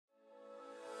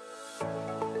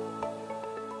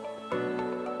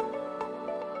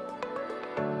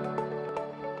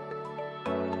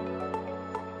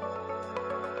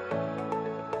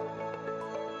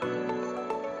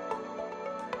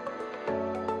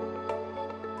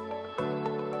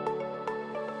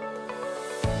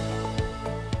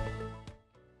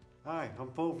I'm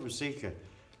Paul from Seeker.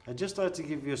 I'd just like to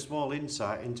give you a small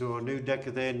insight into our new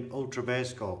Decothane Ultra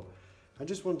Basecoat. I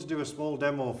just want to do a small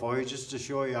demo for you just to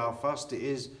show you how fast it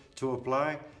is to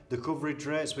apply, the coverage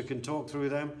rates, we can talk through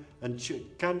them and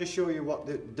kind of show you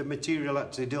what the material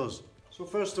actually does. So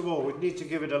first of all, we need to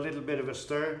give it a little bit of a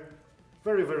stir,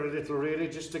 very little really,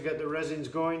 just to get the resins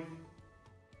going.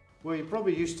 Well, you're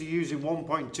probably used to using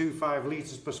 1.25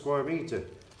 litres per square metre.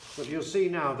 But you'll see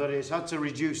now that it's had to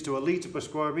reduce to a litre per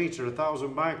square metre, 1,000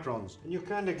 microns. And you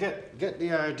kind of get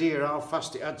the idea how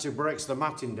fast it actually breaks the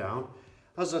matting down.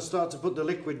 As I start to put the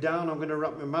liquid down, I'm going to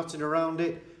wrap my matting around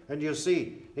it, and you'll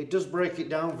see it does break it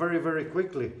down very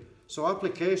quickly. So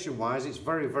application wise, it's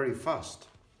very fast.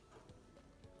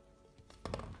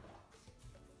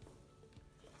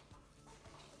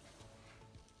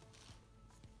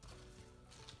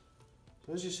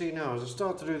 So as you see now, as I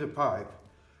start to do the pipe,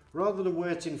 rather than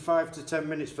waiting 5 to 10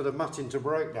 minutes for the matting to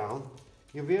break down,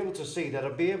 you'll be able to see that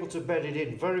I'll be able to bed it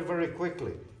in very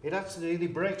quickly. It actually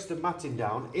breaks the matting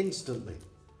down instantly.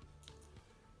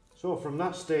 So from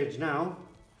that stage now,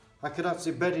 I could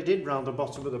actually bed it in round the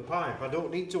bottom of the pipe. I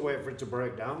don't need to wait for it to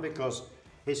break down because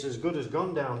it's as good as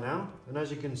gone down now. And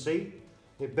as you can see,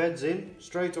 it beds in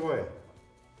straight away.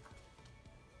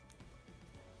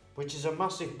 Which is a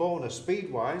massive bonus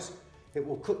speed-wise. It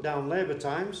will cut down labour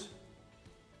times.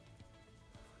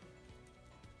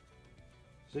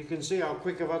 So you can see how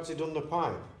quick I've actually done the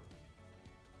pipe.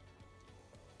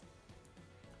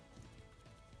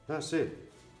 That's it.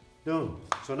 Done.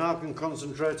 So now I can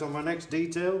concentrate on my next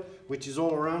detail, which is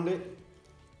all around it.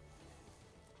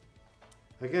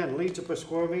 Again, litre per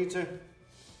square metre.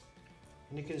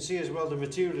 And you can see as well the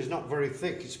material is not very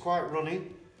thick, it's quite runny.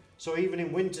 So even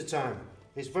in winter time,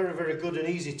 it's very good and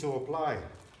easy to apply.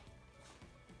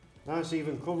 Nice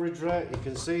even coverage rate, you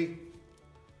can see.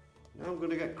 Now I'm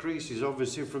going to get creases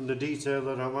obviously from the detail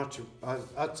that I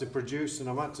actually produced and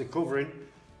I'm actually covering.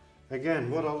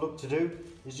 Again, what I'll look to do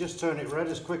is just turn it red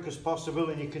as quick as possible,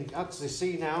 and you can actually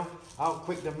see now how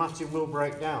quick the matting will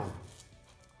break down.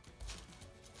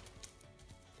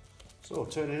 So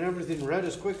turning everything red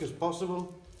as quick as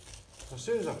possible. As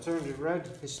soon as I've turned it red,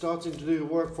 it's starting to do the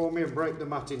work for me and break the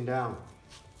matting down.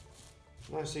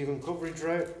 Nice even coverage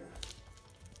rate.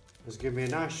 Let's give me a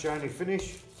nice shiny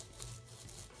finish.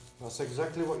 That's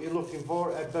exactly what you're looking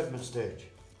for at embedment stage.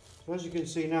 So as you can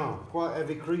see now, quite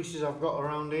heavy creases I've got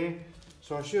around here.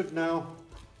 So I should now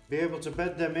be able to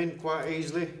bed them in quite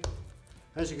easily.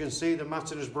 As you can see, the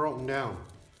matting has broken down.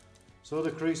 So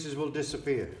the creases will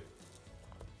disappear.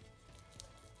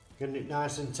 Getting it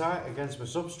nice and tight against my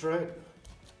substrate.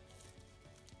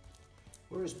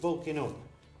 Where it's bulking up,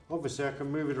 obviously I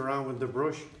can move it around with the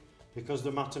brush because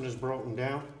the matting has broken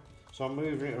down. So I'm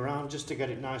moving it around just to get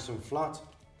it nice and flat.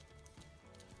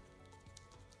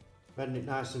 Bending it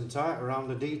nice and tight around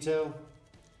the detail.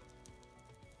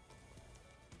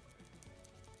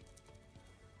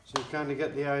 So you kind of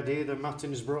get the idea the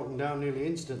matting is broken down nearly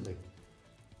instantly.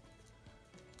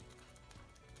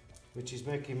 Which is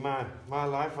making my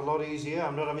life a lot easier.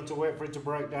 I'm not having to wait for it to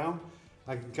break down.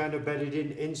 I can kind of bed it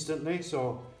in instantly,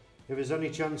 so if there's any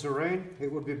chance of rain, it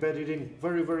would be bedded in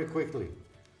very quickly.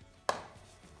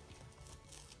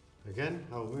 Again,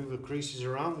 I'll move the creases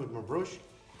around with my brush.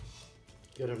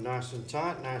 Get them nice and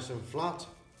tight, nice and flat.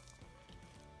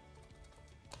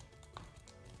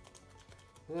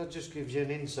 And that just gives you an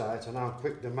insight on how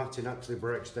quick the matting actually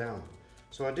breaks down.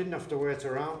 So I didn't have to wait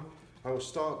around. I will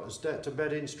start to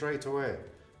bed in straight away.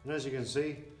 And as you can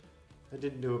see, I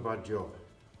didn't do a bad job.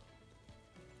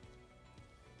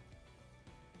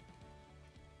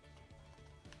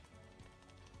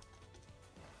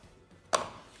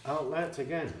 Outlet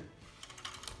again.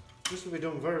 This will be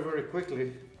done very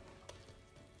quickly.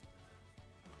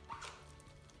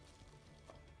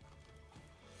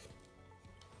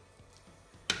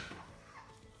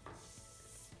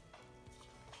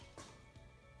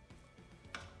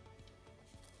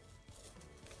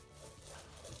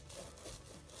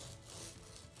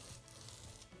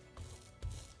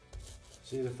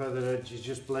 See the feathered edge is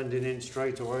just blending in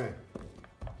straight away.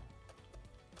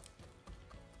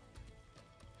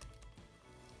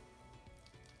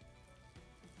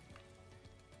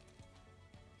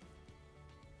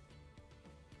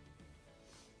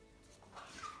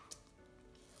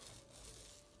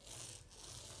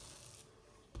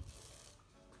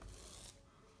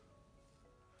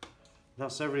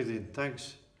 That's everything,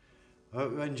 thanks. I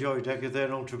hope you enjoyed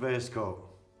Decothane Ultra Basecoat.